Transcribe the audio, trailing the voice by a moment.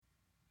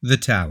The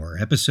Tower,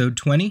 Episode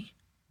 20,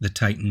 The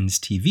Titans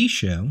TV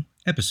Show,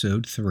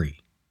 Episode 3.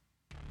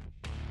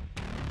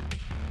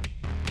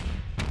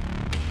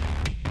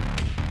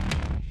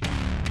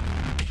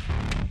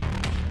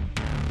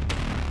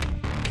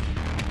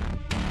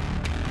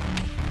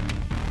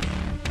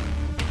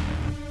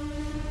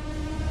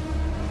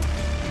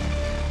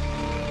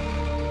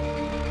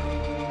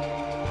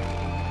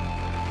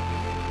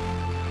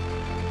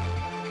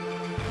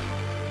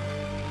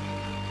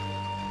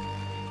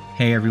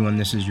 Hey everyone,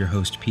 this is your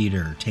host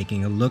Peter,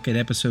 taking a look at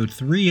episode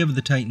 3 of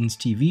the Titans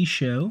TV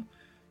show,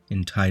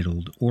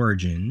 entitled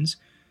Origins,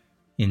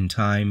 in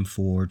time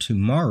for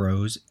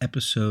tomorrow's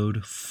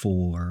episode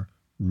 4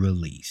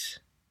 release.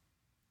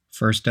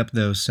 First up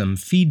though, some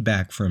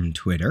feedback from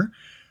Twitter.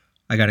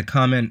 I got a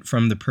comment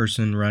from the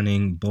person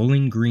running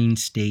Bowling Green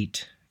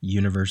State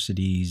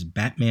University's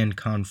Batman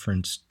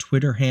Conference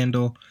Twitter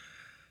handle,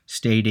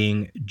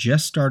 stating,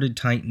 "Just started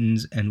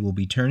Titans and will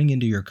be turning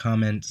into your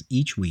comments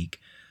each week.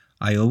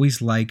 I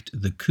always liked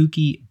the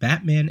kooky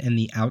Batman and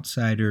the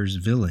Outsiders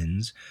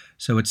villains,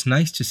 so it's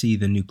nice to see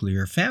the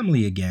nuclear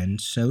family again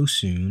so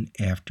soon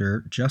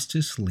after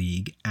Justice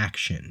League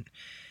action."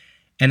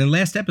 And in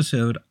last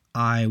episode,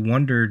 I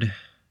wondered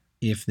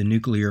if the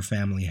nuclear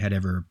family had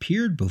ever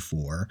appeared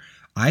before.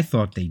 I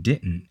thought they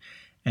didn't.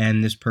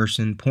 And this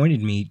person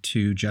pointed me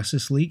to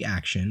Justice League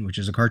Action, which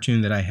is a cartoon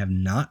that I have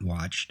not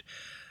watched.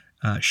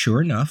 Sure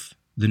enough,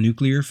 the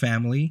nuclear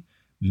family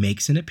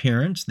makes an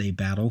appearance. They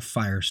battle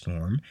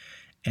Firestorm,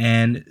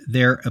 and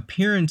their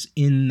appearance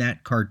in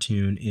that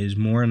cartoon is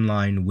more in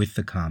line with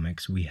the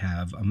comics. We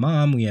have a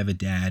mom, we have a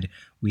dad,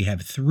 we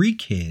have 3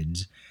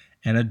 kids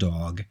and a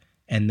dog,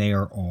 and they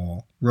are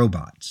all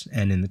robots.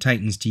 And in the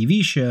Titans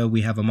TV show,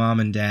 we have a mom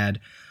and dad,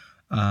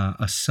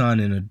 a son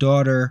and a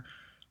daughter.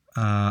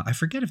 I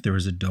forget if there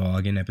was a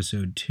dog in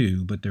episode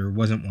 2, but there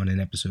wasn't one in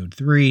episode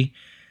 3.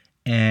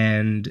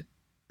 And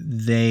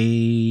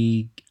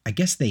I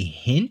guess they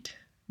hint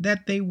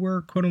that they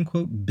were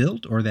quote-unquote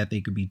built or that they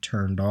could be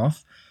turned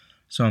off.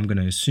 So I'm going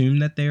to assume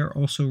that they are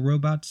also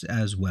robots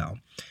as well.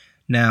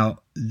 Now,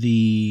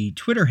 the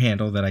Twitter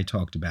handle that I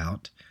talked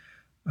about,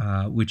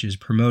 which is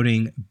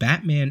promoting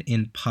Batman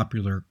in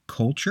popular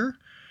culture,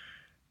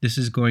 this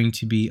is going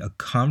to be a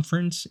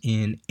conference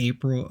in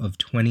April of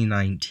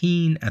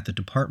 2019 at the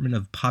Department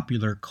of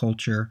Popular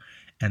Culture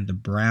and the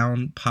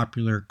Brown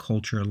Popular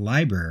Culture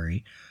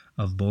Library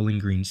of Bowling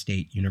Green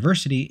State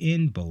University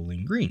in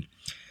Bowling Green.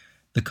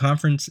 The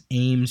conference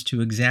aims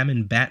to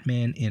examine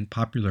Batman in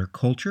popular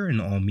culture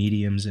in all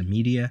mediums and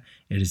media.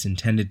 It is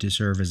intended to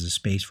serve as a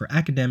space for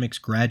academics,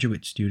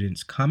 graduate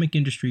students, comic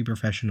industry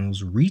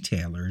professionals,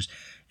 retailers,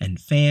 and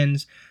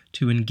fans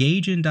to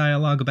engage in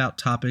dialogue about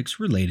topics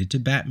related to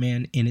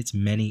Batman in its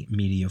many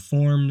media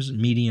forms,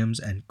 mediums,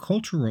 and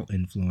cultural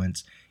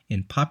influence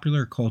in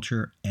popular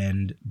culture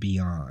and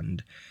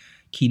beyond.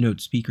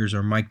 Keynote speakers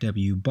are Mike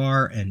W.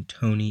 Barr and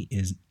Tony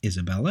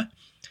Isabella.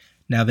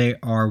 Now, they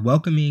are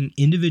welcoming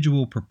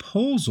individual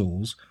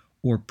proposals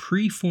or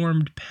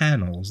preformed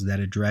panels that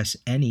address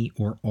any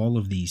or all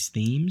of these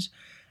themes.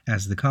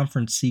 As the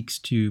conference seeks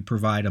to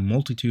provide a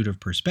multitude of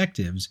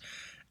perspectives,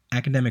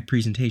 academic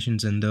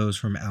presentations and those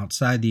from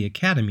outside the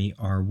academy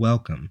are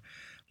welcome.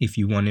 If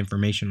you want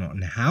information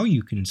on how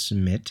you can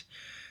submit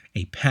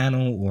a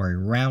panel or a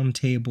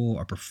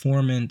roundtable, a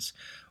performance,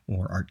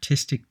 or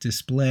artistic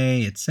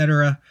display,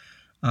 etc.,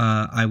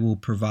 I will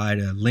provide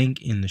a link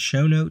in the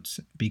show notes,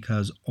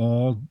 because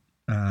all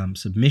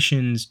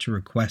submissions to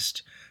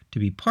request to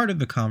be part of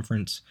the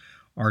conference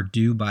are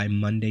due by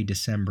Monday,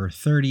 December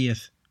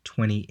 30th,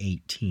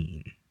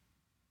 2018.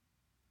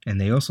 And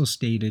they also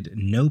stated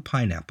no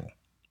pineapple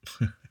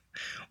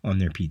on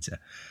their pizza.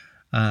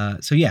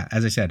 So yeah,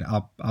 as I said,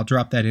 I'll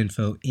drop that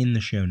info in the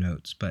show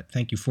notes. But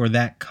thank you for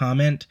that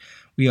comment.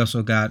 We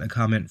also got a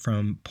comment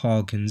from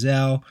Paul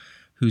Kinzel,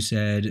 who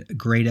said,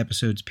 "Great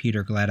episodes,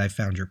 Peter. Glad I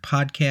found your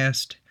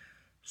podcast."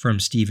 From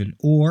Stephen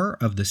Orr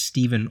of the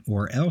Stephen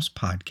or Else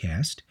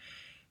podcast,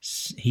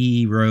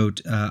 he wrote,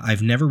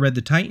 "I've never read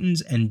the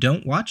Titans and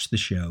don't watch the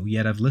show,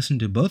 yet I've listened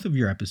to both of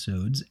your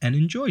episodes and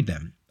enjoyed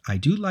them. I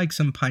do like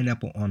some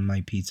pineapple on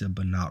my pizza,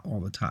 but not all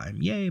the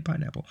time. Yay,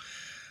 pineapple."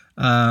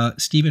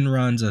 Stephen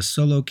runs a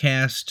solo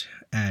cast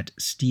at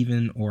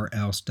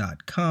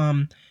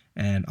stephenorelse.com,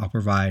 and I'll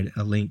provide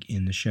a link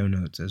in the show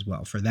notes as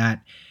well for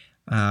that.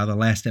 The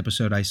last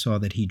episode I saw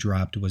that he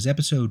dropped was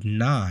episode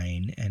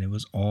 9, and it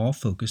was all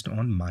focused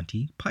on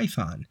Monty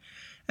Python.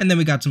 And then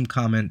we got some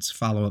comments,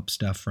 follow-up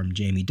stuff from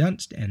Jamie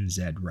Dunst and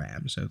Zed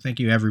Ram. So thank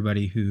you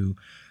everybody who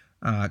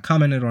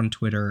commented on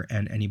Twitter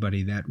and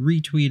anybody that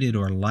retweeted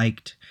or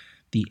liked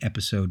the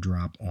episode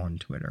drop on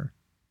Twitter.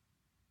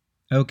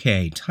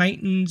 Okay,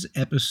 Titans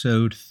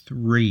episode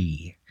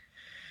 3.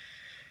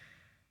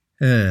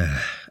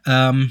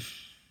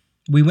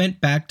 We went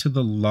back to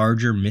the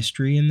larger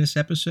mystery in this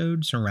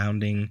episode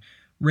surrounding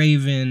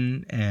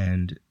Raven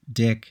and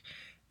Dick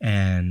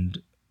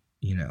and,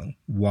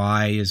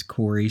 why is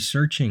Corey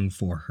searching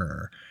for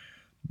her?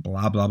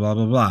 Blah, blah, blah,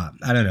 blah, blah.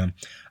 I don't know.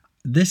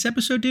 This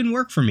episode didn't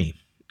work for me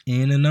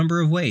in a number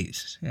of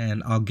ways,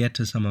 and I'll get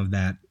to some of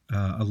that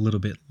a little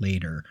bit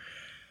later.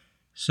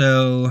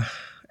 So,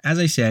 as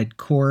I said,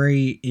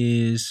 Corey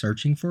is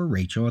searching for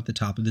Rachel at the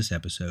top of this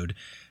episode.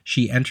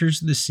 She enters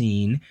the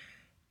scene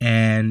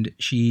and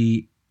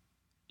she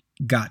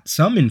got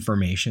some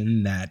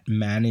information that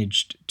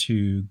managed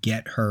to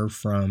get her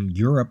from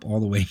Europe all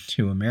the way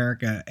to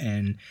America,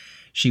 and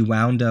she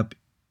wound up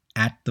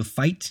at the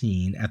fight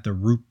scene, at the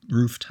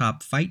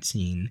rooftop fight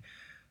scene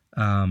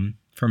from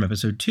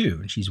episode 2.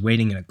 And she's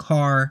waiting in a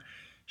car.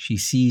 She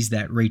sees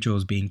that Rachel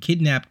is being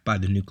kidnapped by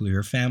the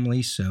nuclear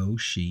family, so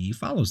she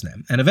follows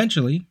them. And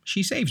eventually,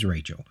 she saves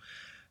Rachel.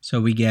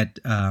 So we get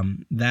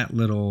that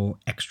little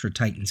extra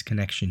Titans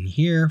connection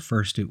here.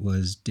 First it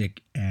was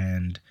Dick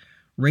and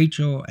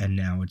Rachel, and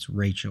now it's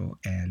Rachel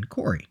and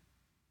Corey.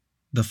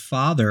 The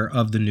father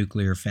of the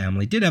nuclear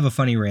family did have a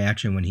funny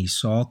reaction when he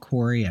saw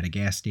Corey at a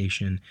gas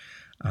station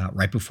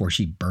right before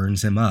she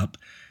burns him up.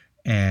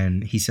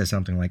 And he says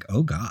something like,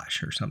 "Oh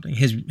gosh," or something.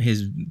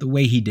 The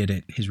way he did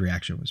it, his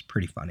reaction was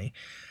pretty funny.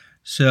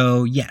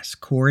 So yes,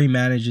 Corey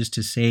manages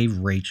to save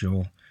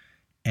Rachel,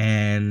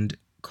 and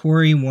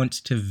Corey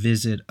wants to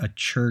visit a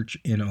church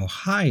in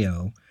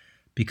Ohio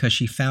because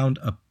she found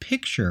a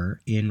picture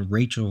in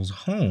Rachel's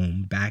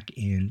home back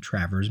in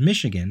Traverse,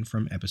 Michigan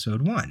from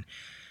episode 1.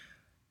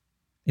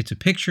 It's a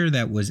picture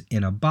that was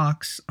in a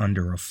box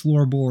under a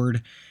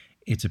floorboard.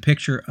 It's a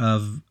picture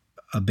of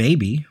a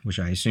baby, which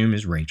I assume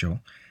is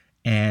Rachel,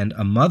 and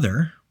a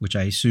mother, which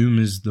I assume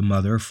is the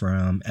mother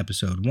from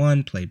episode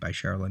 1, played by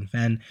Sherilyn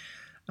Fenn.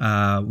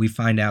 We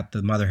find out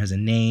the mother has a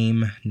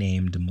name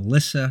named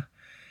Melissa,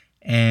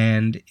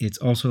 and it's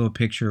also a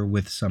picture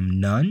with some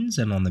nuns,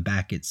 and on the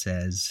back it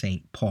says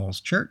St. Paul's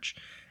Church,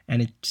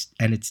 and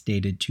it's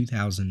dated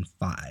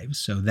 2005.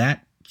 So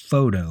that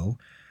photo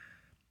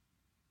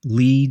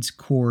leads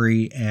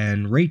Corey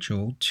and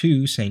Rachel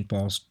to St.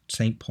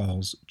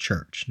 Paul's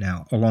Church.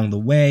 Now, along the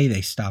way,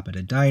 they stop at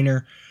a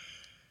diner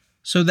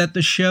so that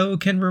the show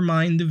can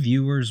remind the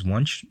viewers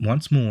once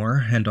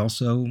more, and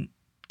also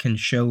can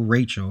show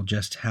Rachel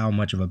just how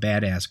much of a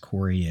badass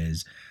Corey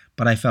is.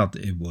 But I felt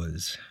it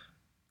was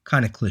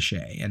kind of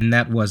cliche, and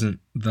that wasn't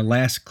the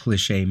last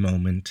cliche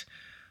moment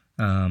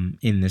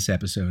in this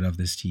episode of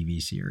this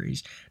TV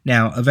series.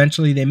 Now,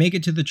 eventually they make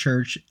it to the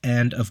church,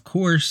 and of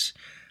course,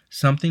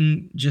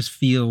 something just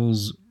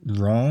feels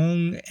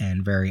wrong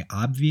and very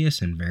obvious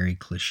and very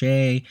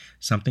cliche.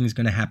 Something's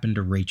going to happen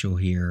to Rachel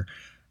here.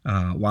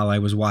 While I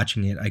was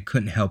watching it, I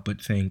couldn't help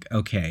but think,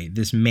 okay,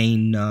 this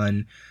main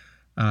nun,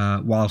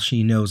 while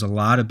she knows a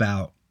lot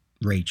about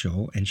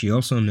Rachel, and she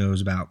also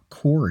knows about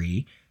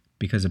Corey,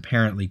 because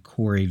apparently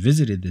Corey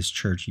visited this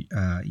church, in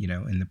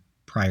the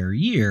prior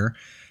year,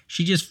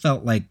 she just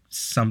felt like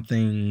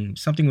something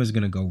was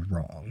going to go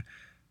wrong.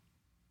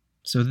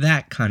 So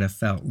that kind of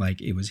felt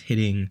like it was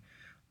hitting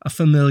a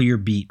familiar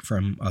beat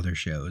from other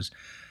shows.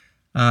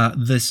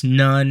 This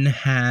nun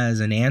has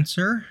an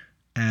answer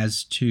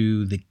as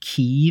to the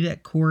key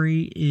that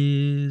Corey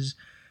is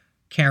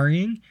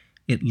carrying.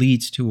 It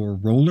leads to a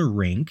roller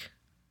rink,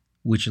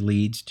 which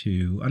leads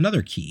to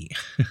another key.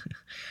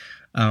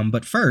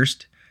 But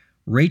first,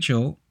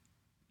 Rachel,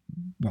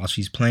 while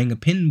she's playing a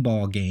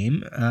pinball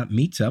game,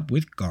 meets up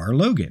with Gar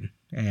Logan,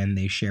 and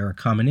they share a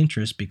common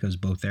interest because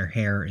both their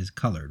hair is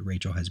colored.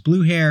 Rachel has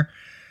blue hair,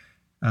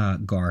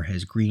 Gar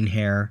has green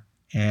hair,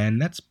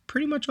 and that's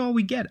pretty much all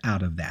we get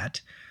out of that.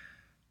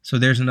 So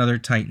there's another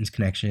Titans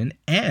connection,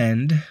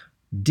 and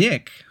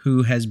Dick,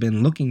 who has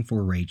been looking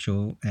for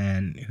Rachel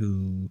and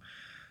who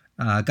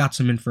got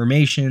some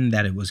information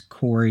that it was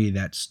Corey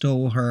that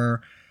stole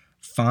her,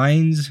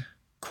 finds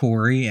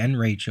Corey and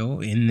Rachel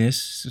in this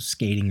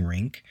skating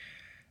rink,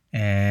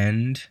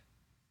 and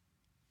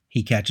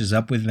he catches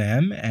up with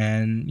them,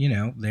 and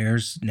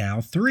there's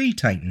now 3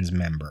 Titans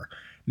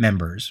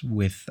members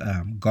with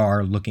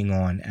Gar looking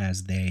on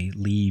as they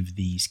leave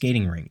the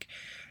skating rink.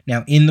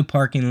 Now in the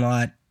parking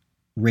lot,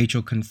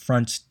 Rachel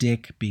confronts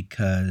Dick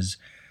because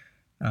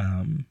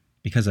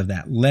of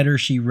that letter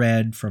she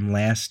read from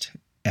last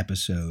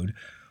episode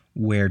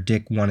where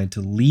Dick wanted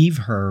to leave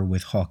her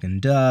with Hawk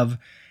and Dove.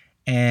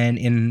 And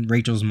in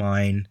Rachel's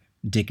mind,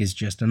 Dick is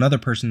just another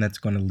person that's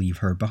going to leave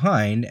her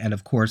behind. And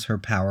of course, her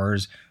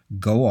powers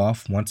go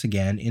off once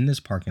again in this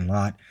parking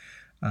lot,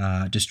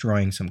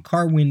 destroying some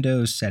car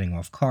windows, setting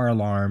off car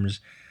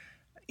alarms.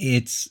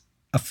 It's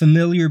a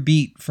familiar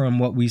beat from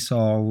what we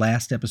saw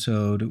last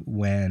episode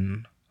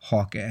when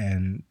Hawk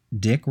and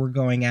Dick were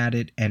going at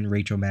it and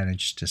Rachel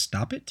managed to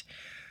stop it.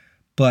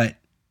 But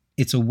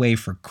it's a way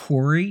for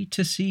Corey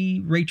to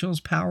see Rachel's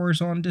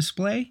powers on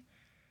display,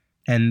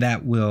 and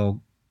that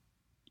will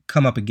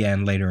come up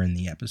again later in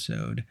the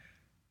episode.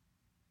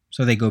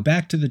 So they go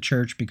back to the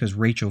church because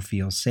Rachel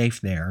feels safe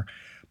there.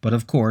 But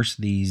of course,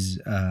 these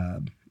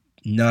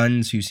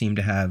nuns who seem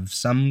to have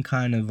some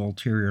kind of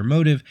ulterior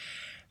motive,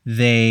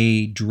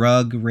 they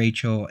drug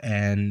Rachel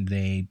and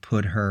they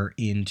put her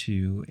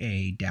into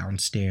a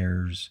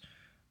downstairs,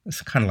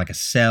 it's kind of like a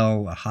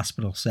cell, a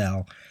hospital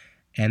cell,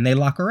 and they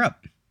lock her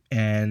up.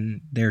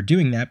 And they're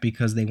doing that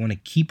because they want to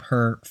keep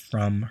her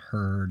from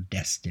her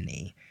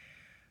destiny.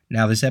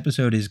 Now, this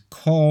episode is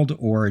called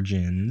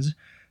Origins,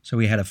 So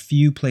we had a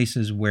few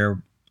places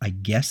where I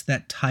guess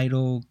that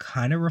title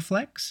kind of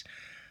reflects.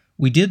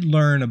 We did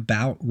learn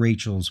about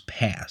Rachel's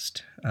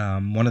past.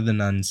 One of the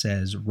nuns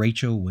says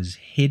Rachel was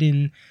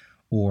hidden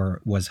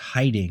or was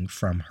hiding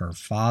from her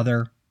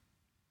father.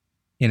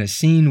 In a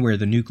scene where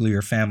the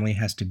nuclear family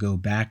has to go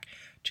back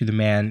to the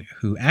man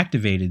who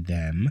activated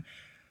them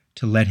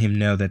to let him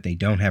know that they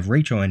don't have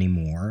Rachel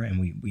anymore, and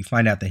we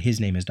find out that his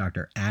name is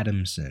Dr.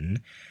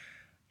 Adamson,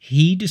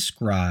 he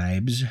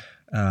describes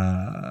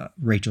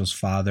Rachel's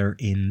father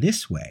in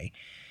this way.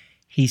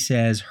 He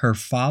says, her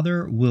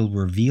father will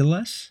reveal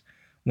us.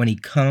 When he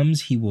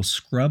comes, he will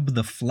scrub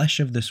the flesh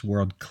of this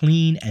world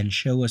clean and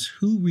show us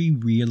who we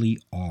really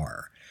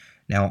are.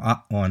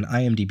 Now, on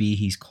IMDb,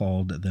 he's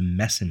called the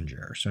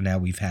messenger. So now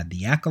we've had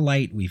the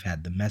acolyte, we've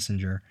had the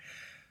messenger,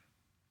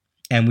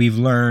 and we've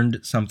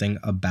learned something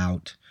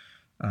about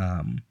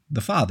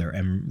the father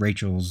and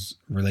Rachel's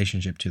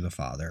relationship to the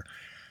father.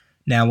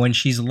 Now, when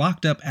she's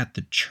locked up at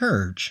the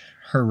church,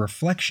 her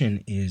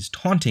reflection is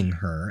taunting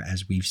her,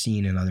 as we've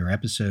seen in other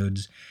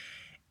episodes.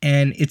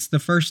 And it's the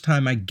first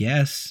time, I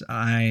guess,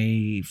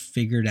 I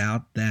figured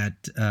out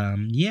that,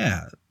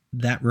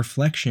 that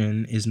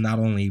reflection is not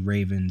only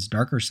Raven's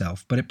darker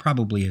self, but it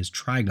probably is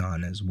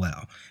Trigon as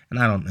well. And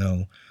I don't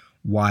know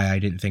why I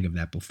didn't think of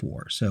that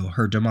before. So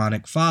her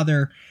demonic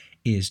father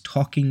is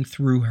talking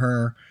through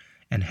her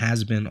and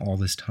has been all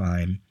this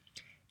time.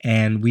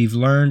 And we've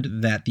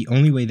learned that the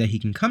only way that he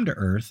can come to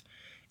Earth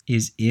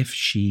is if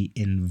she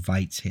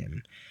invites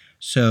him.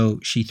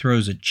 So she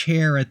throws a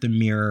chair at the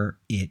mirror,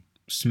 it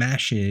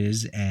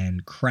smashes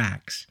and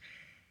cracks.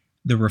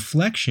 The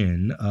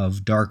reflection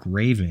of Dark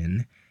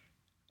Raven,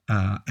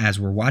 as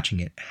we're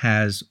watching it,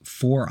 has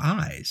 4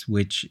 eyes,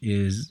 which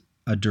is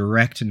a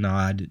direct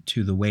nod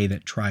to the way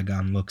that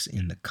Trigon looks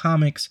in the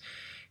comics.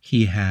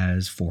 He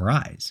has 4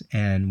 eyes.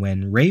 And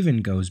when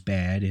Raven goes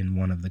bad in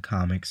one of the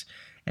comics,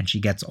 and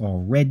she gets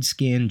all red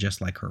skin, just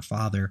like her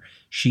father,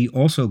 she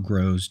also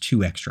grows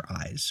 2 extra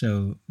eyes.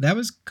 So that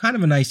was kind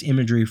of a nice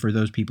imagery for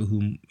those people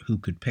who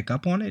could pick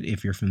up on it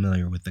if you're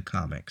familiar with the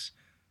comics.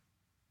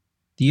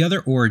 The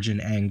other origin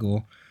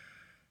angle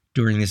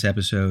during this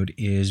episode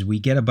is we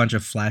get a bunch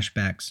of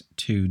flashbacks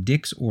to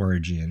Dick's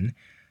origin.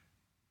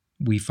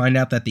 We find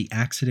out that the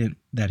accident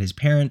that his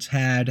parents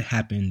had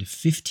happened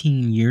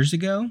 15 years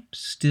ago.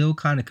 Still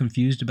kind of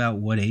confused about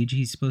what age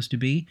he's supposed to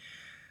be.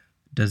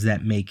 Does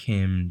that make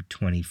him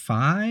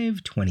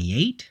 25,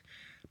 28?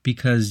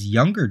 Because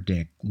younger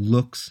Dick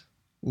looks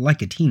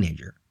like a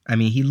teenager. I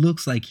mean, he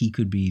looks like he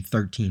could be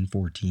 13,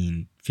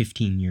 14,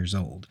 15 years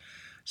old.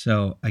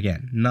 So,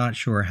 again, not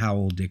sure how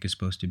old Dick is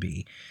supposed to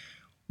be.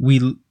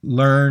 We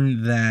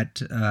learn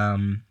that,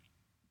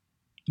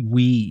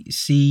 we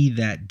see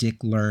that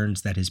Dick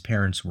learns that his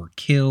parents were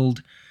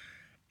killed.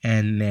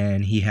 And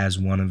then he has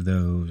one of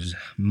those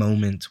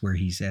moments where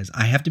he says,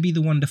 I have to be the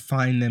one to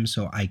find them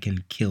so I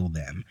can kill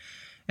them.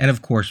 And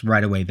of course,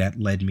 right away, that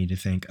led me to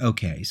think,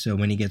 okay, so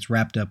when he gets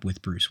wrapped up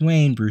with Bruce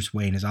Wayne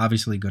is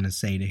obviously going to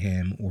say to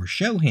him or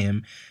show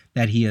him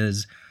that he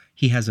has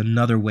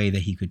another way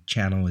that he could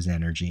channel his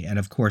energy. And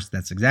of course,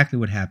 that's exactly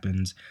what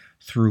happens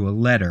through a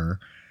letter.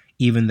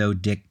 Even though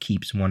Dick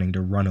keeps wanting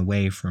to run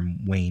away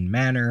from Wayne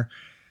Manor,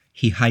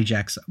 he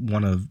hijacks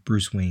one of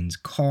Bruce Wayne's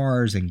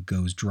cars and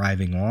goes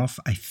driving off.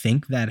 I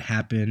think that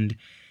happened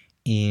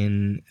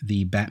in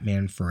the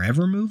Batman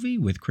Forever movie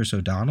with Chris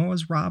O'Donnell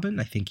as Robin.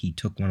 I think he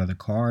took one of the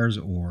cars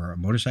or a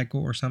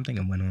motorcycle or something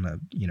and went on a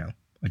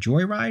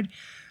joyride.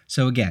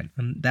 So again,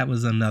 that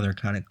was another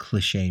kind of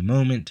cliche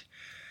moment.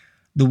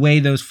 The way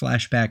those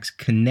flashbacks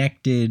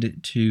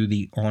connected to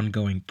the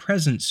ongoing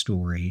present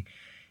story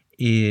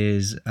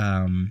is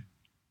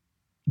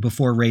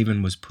before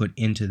Raven was put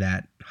into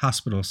that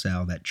hospital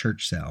cell, that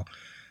church cell,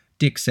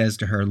 Dick says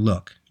to her,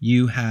 look,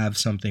 you have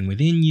something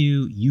within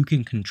you. You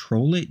can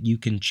control it. You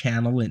can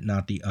channel it,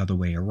 not the other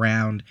way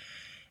around.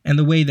 And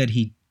the way that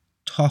he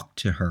talked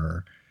to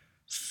her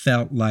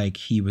felt like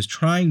he was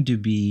trying to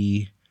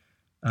be,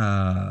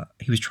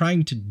 he was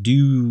trying to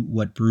do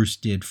what Bruce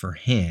did for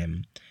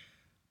him,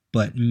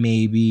 but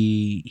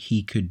maybe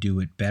he could do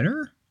it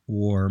better,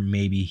 or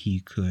maybe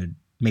he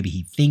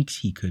thinks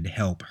he could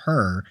help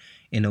her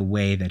in a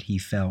way that he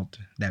felt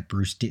that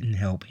Bruce didn't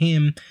help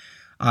him.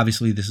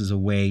 Obviously, this is a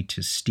way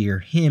to steer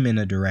him in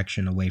a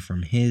direction away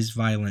from his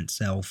violent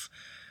self.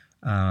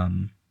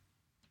 So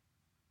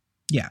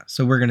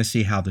we're going to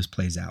see how this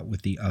plays out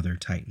with the other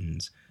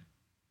Titans.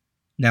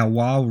 Now,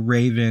 while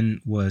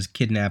Raven was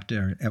kidnapped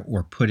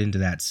or put into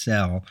that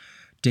cell,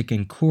 Dick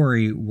and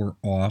Corey were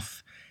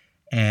off,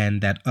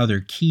 and that other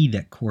key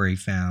that Corey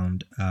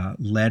found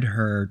led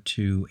her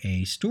to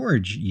a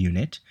storage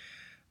unit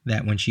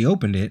that, when she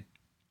opened it,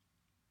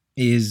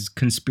 is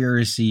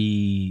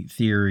conspiracy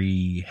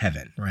theory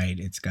heaven, right?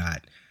 It's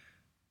got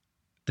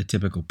the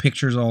typical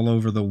pictures all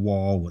over the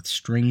wall with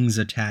strings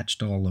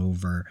attached all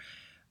over.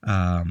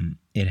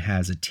 It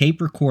has a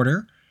tape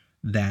recorder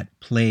that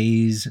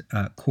plays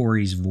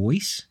Corey's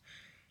voice.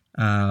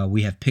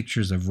 We have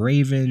pictures of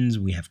ravens.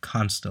 We have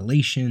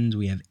constellations.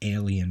 We have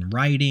alien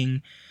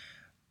writing.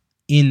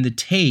 In the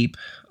tape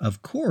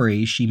of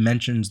Corey, she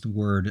mentions the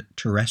word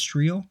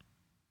terrestrial,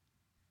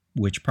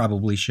 which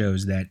probably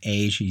shows that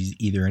A, she's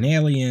either an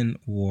alien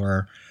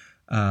or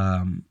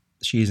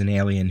she is an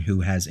alien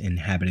who has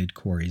inhabited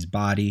Corey's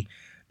body.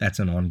 That's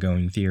an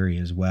ongoing theory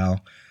as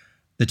well.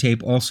 The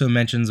tape also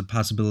mentions a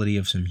possibility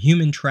of some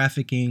human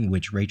trafficking,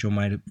 which Rachel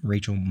might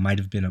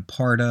have been a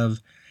part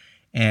of.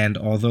 And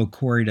although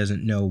Corey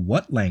doesn't know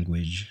what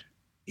language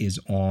is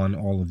on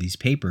all of these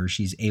papers,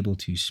 she's able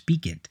to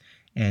speak it.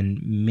 And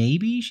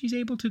maybe she's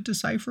able to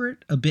decipher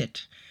it a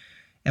bit.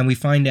 And we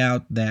find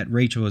out that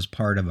Rachel is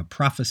part of a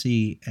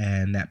prophecy,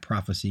 and that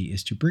prophecy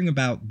is to bring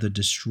about the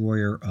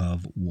destroyer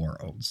of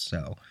worlds.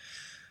 So,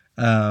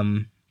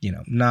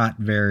 not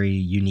very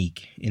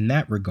unique in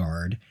that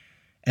regard.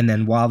 And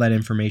then while that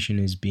information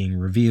is being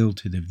revealed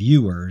to the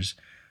viewers,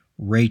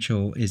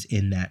 Rachel is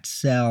in that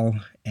cell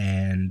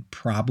and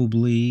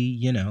probably,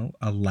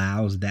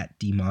 allows that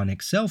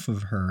demonic self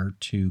of her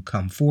to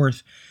come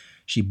forth.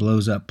 She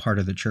blows up part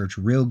of the church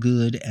real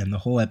good, and the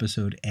whole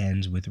episode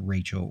ends with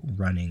Rachel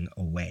running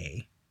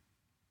away.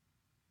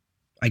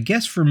 I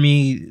guess for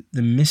me,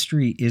 the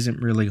mystery isn't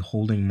really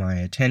holding my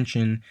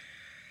attention,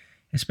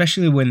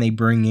 especially when they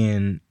bring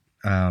in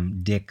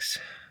Dick's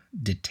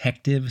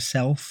detective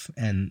self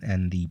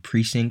and the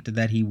precinct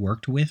that he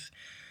worked with.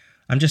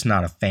 I'm just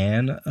not a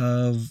fan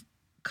of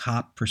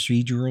cop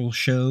procedural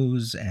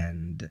shows,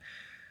 and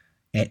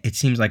it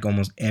seems like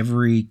almost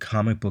every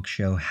comic book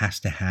show has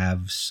to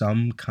have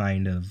some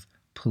kind of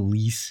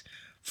police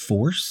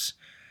force.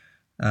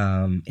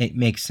 It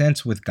makes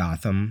sense with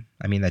Gotham.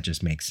 I mean, that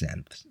just makes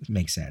sense. It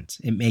makes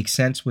sense. It makes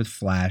sense with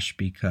Flash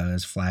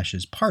because Flash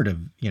is part of,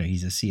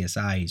 he's a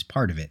CSI, he's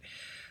part of it.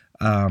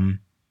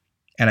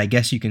 And I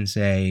guess you can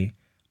say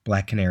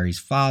Black Canary's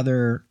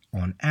father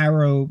on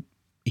Arrow,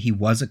 he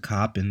was a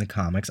cop in the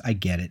comics. I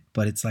get it.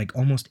 But it's like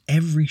almost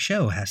every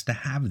show has to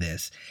have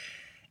this.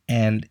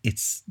 And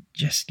it's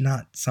just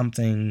not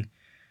something,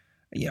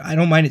 I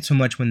don't mind it so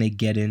much when they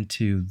get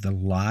into the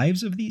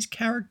lives of these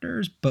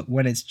characters, but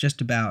when it's just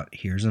about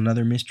here's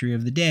another mystery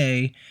of the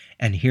day,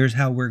 and here's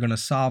how we're going to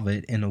solve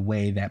it in a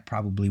way that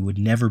probably would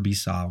never be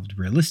solved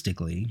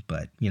realistically.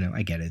 But,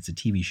 I get it. It's a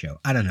TV show.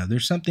 I don't know.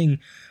 There's something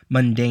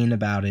mundane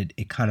about it.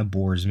 It kind of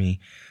bores me.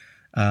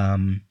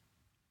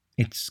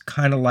 It's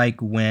kind of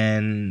like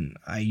when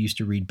I used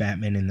to read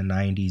Batman in the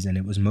 90s and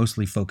it was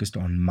mostly focused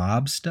on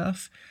mob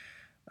stuff.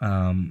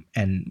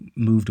 And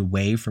moved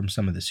away from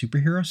some of the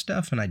superhero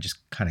stuff, and I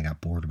just kind of got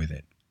bored with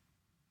it.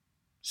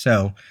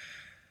 So,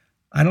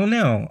 I don't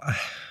know.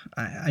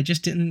 I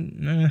just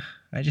didn't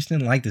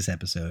like this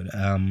episode.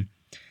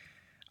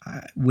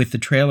 With the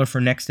trailer for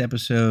next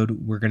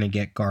episode, we're gonna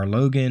get Gar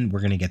Logan.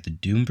 We're gonna get the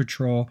Doom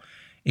Patrol.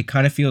 It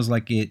kind of feels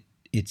like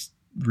it's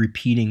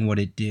repeating what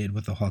it did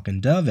with the Hawk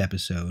and Dove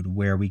episode,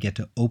 where we get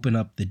to open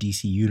up the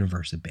DC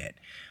universe a bit.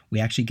 We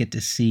actually get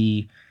to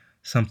see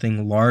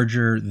something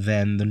larger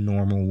than the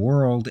normal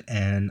world,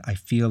 and I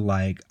feel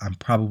like I'm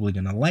probably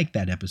going to like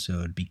that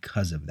episode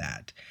because of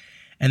that.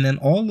 And then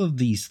all of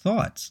these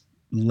thoughts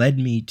led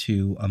me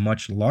to a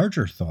much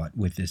larger thought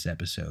with this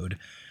episode,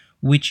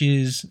 which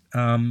is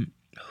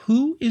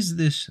who is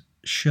this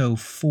show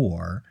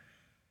for,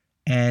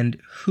 and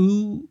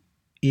who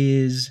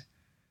is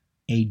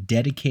a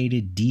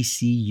dedicated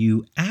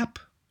DCU app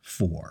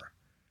for?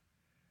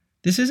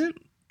 This isn't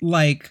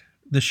like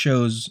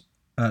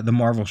the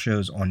Marvel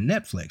shows on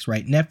Netflix,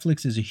 right?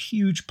 Netflix is a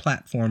huge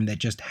platform that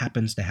just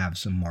happens to have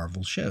some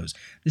Marvel shows.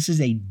 This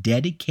is a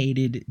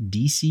dedicated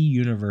DC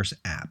Universe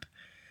app,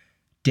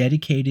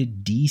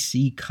 dedicated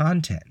DC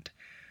content.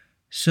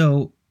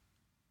 So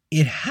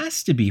it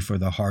has to be for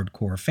the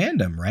hardcore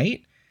fandom,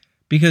 right?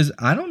 Because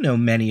I don't know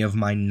many of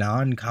my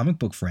non-comic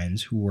book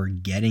friends who are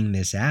getting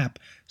this app.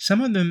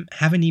 Some of them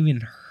haven't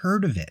even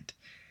heard of it.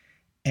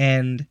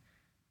 And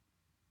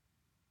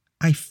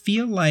I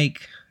feel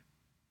like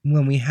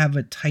when we have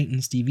a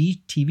Titans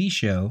TV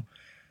show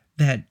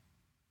that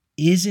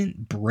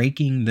isn't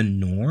breaking the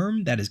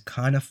norm, that is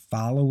kind of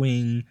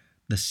following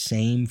the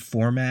same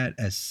format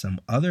as some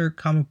other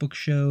comic book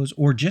shows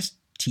or just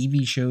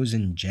TV shows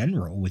in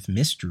general with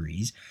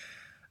mysteries,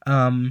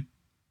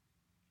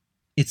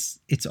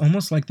 it's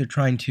almost like they're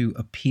trying to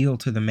appeal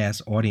to the mass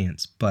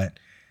audience, but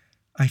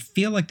I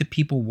feel like the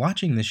people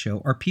watching the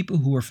show are people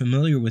who are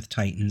familiar with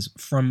Titans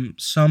from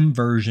some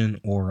version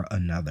or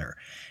another.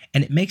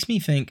 And it makes me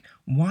think,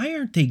 why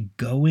aren't they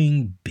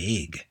going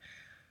big?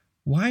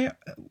 Why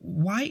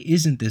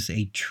isn't this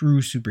a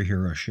true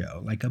superhero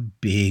show, like a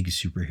big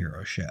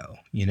superhero show,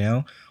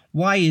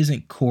 Why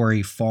isn't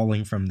Corey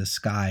falling from the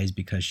skies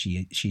because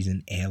she's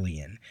an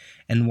alien?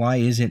 And why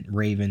isn't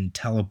Raven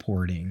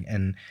teleporting?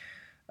 And,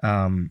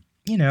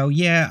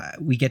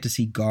 we get to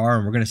see Gar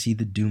and we're going to see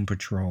the Doom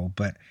Patrol,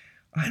 but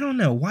I don't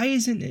know. Why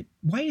isn't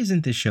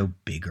this show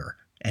bigger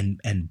and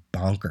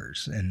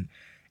bonkers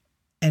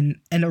and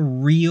a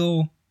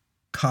real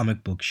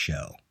comic book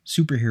show,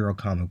 superhero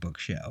comic book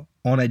show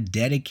on a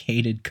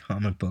dedicated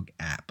comic book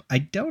app? I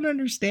don't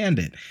understand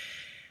it.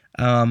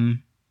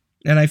 And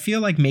I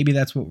feel like maybe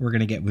that's what we're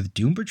going to get with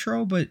Doom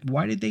Patrol, but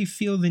why did they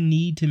feel the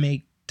need to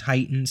make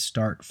Titans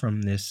start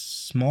from this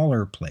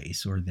smaller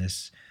place or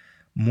this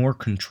more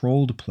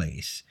controlled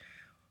place,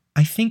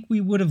 I think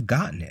we would have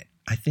gotten it.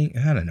 I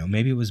don't know,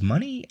 maybe it was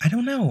money? I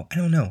don't know.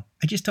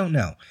 I just don't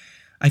know.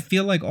 I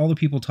feel like all the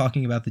people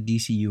talking about the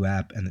DCU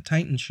app and the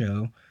Titan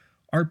show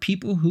are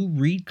people who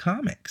read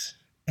comics.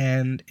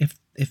 And if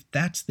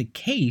that's the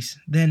case,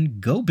 then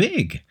go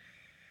big.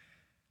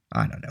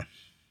 I don't know.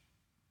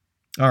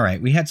 All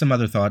right, we had some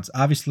other thoughts.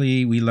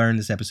 Obviously, we learned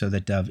this episode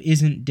that Dove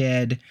isn't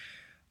dead,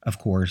 of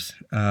course.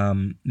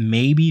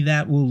 Maybe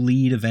that will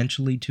lead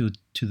eventually to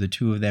the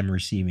two of them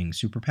receiving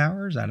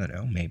superpowers. I don't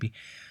know, maybe.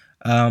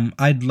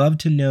 I'd love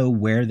to know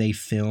where they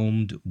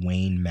filmed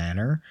Wayne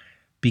Manor,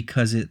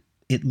 because it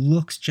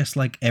looks just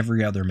like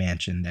every other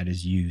mansion that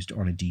is used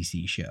on a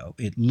DC show.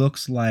 It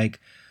looks like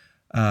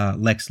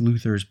Lex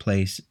Luthor's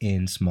place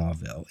in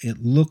Smallville.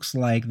 It looks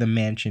like the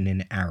mansion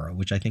in Arrow,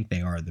 which I think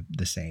they are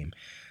the same.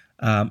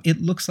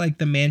 It looks like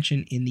the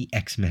mansion in the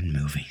X-Men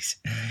movies.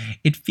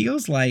 It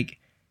feels like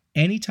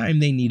anytime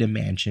they need a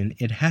mansion,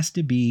 it has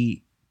to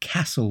be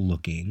castle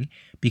looking,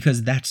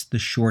 because that's the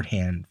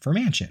shorthand for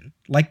mansion.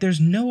 Like, there's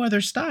no other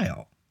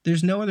style.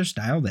 There's no other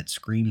style that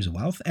screams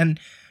wealth. And,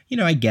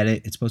 I get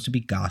it. It's supposed to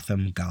be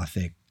Gotham,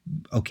 Gothic.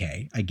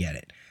 Okay, I get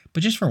it.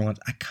 But just for once,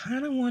 I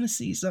kind of want to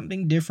see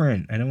something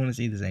different. I don't want to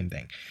see the same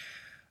thing.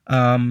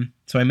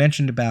 So I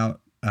mentioned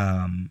about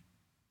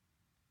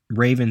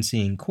Raven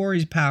seeing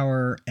Corey's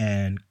power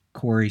and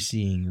Corey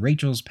seeing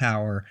Rachel's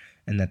power,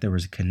 and that there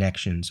was a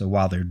connection. So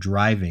while they're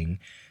driving,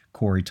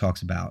 Corey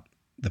talks about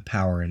the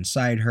power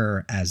inside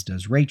her, as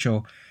does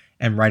Rachel.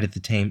 And right at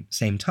the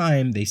same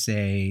time, they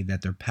say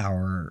that their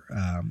power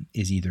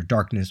is either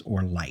darkness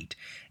or light.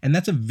 And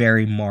that's a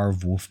very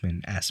Marv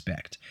Wolfman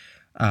aspect.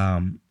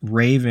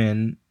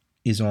 Raven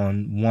is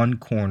on one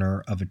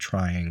corner of a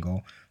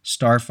triangle.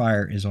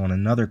 Starfire is on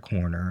another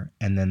corner.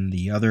 And then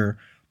the other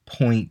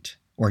point,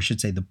 or I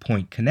should say the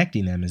point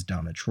connecting them, is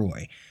Donna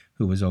Troy,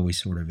 who was always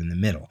sort of in the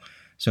middle.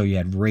 So you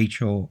have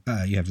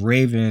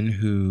Raven,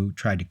 who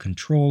tried to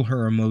control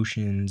her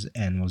emotions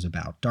and was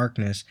about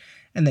darkness.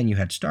 And then you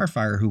had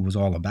Starfire, who was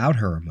all about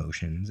her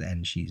emotions,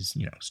 and she's,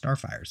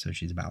 Starfire, so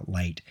she's about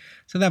light.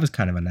 So that was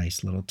kind of a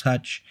nice little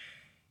touch.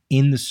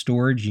 In the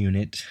storage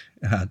unit,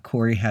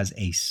 Corey has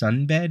a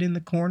sunbed in the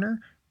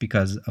corner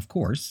because, of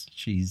course,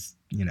 she's,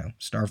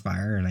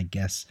 Starfire, and I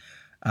guess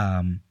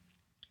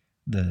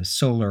the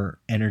solar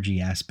energy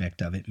aspect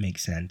of it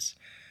makes sense.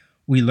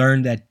 We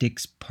learned that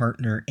Dick's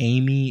partner,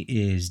 Amy,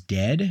 is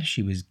dead.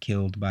 She was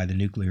killed by the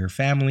nuclear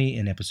family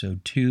in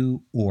episode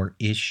 2, or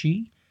is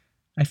she?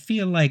 I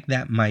feel like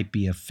that might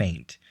be a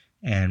feint,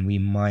 and we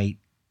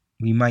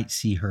might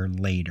see her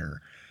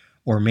later.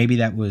 Or maybe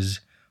that was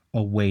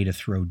a way to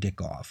throw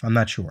Dick off. I'm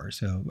not sure.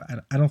 So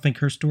I don't think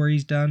her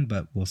story's done,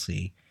 but we'll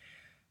see.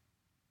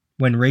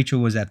 When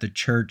Rachel was at the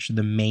church,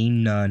 the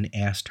main nun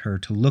asked her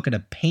to look at a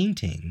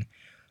painting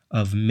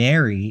of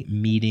Mary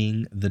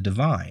meeting the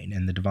divine,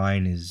 and the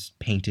divine is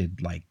painted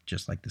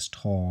just like this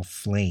tall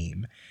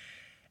flame.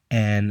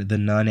 And the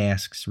nun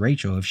asks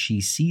Rachel if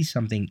she sees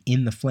something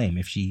in the flame,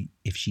 if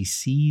she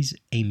sees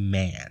a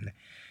man.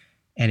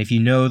 And if you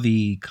know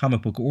the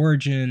comic book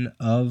origin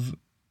of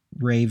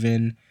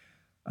Raven,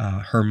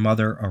 her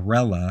mother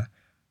Arella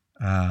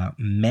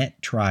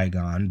met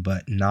Trigon,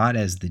 but not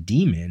as the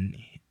demon.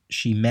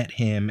 She met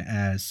him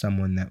as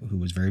someone who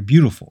was very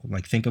beautiful.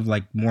 Think of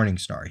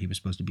Morningstar. He was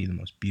supposed to be the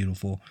most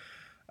beautiful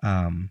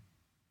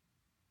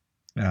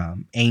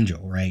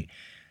angel, right?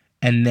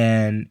 And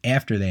then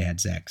after they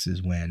had sex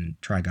is when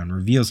Trigon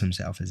reveals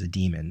himself as a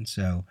demon.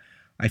 So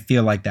I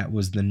feel like that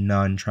was the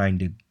nun trying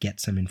to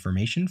get some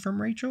information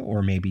from Rachel,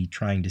 or maybe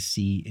trying to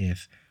see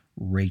if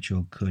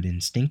Rachel could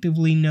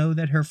instinctively know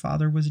that her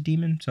father was a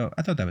demon. So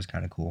I thought that was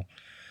kind of cool.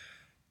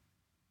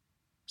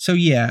 So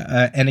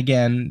yeah, and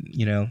again,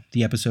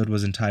 the episode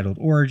was entitled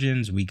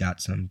Origins. We got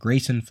some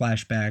Grayson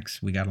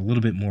flashbacks. We got a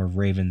little bit more of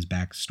Raven's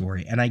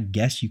backstory. And I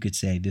guess you could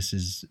say this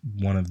is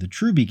one of the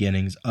true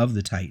beginnings of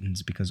the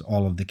Titans, because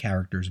all of the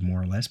characters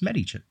more or less met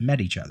each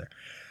other.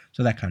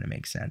 So that kind of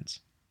makes sense.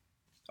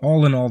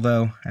 All in all,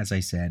 though, as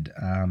I said,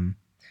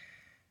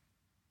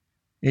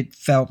 it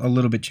felt a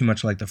little bit too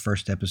much like the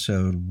first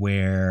episode,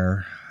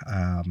 where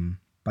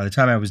by the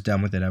time I was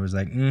done with it, I was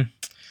like,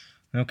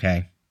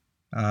 okay.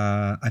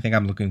 I think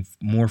I'm looking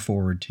more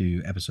forward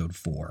to episode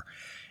 4.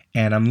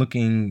 And I'm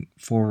looking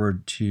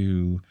forward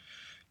to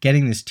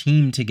getting this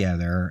team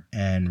together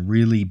and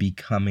really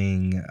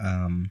becoming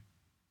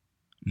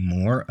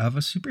more of a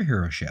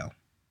superhero show.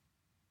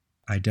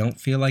 I don't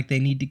feel like they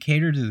need to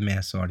cater to the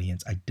mass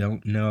audience. I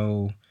don't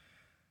know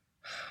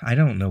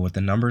what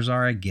the numbers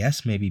are. I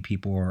guess maybe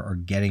people are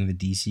getting the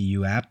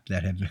DCU app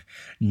that have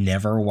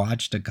never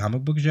watched a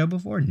comic book show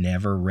before,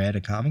 never read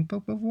a comic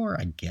book before,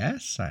 I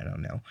guess. I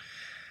don't know.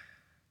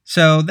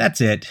 So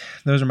that's it.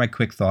 Those are my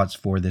quick thoughts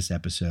for this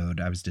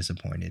episode. I was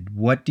disappointed.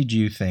 What did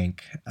you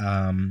think?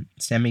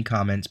 Send me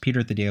comments,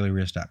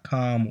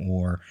 peter@thedailyrios.com,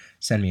 or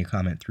send me a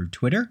comment through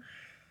Twitter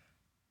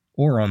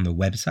or on the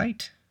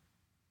website.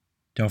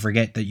 Don't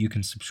forget that you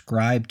can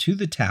subscribe to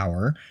The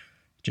Tower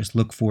Just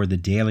look for The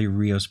Daily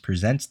Rios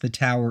Presents The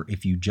Tower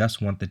if you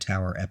just want the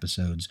Tower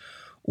episodes.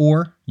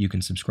 Or you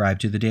can subscribe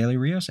to The Daily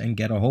Rios and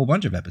get a whole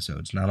bunch of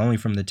episodes, not only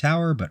from the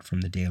Tower, but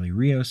from The Daily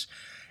Rios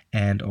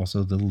and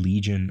also the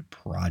Legion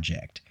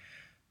Project.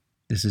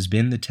 This has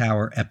been The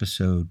Tower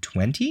episode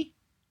 20.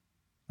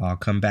 I'll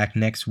come back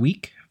next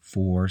week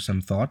for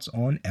some thoughts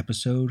on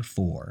episode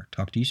 4.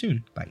 Talk to you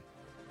soon. Bye.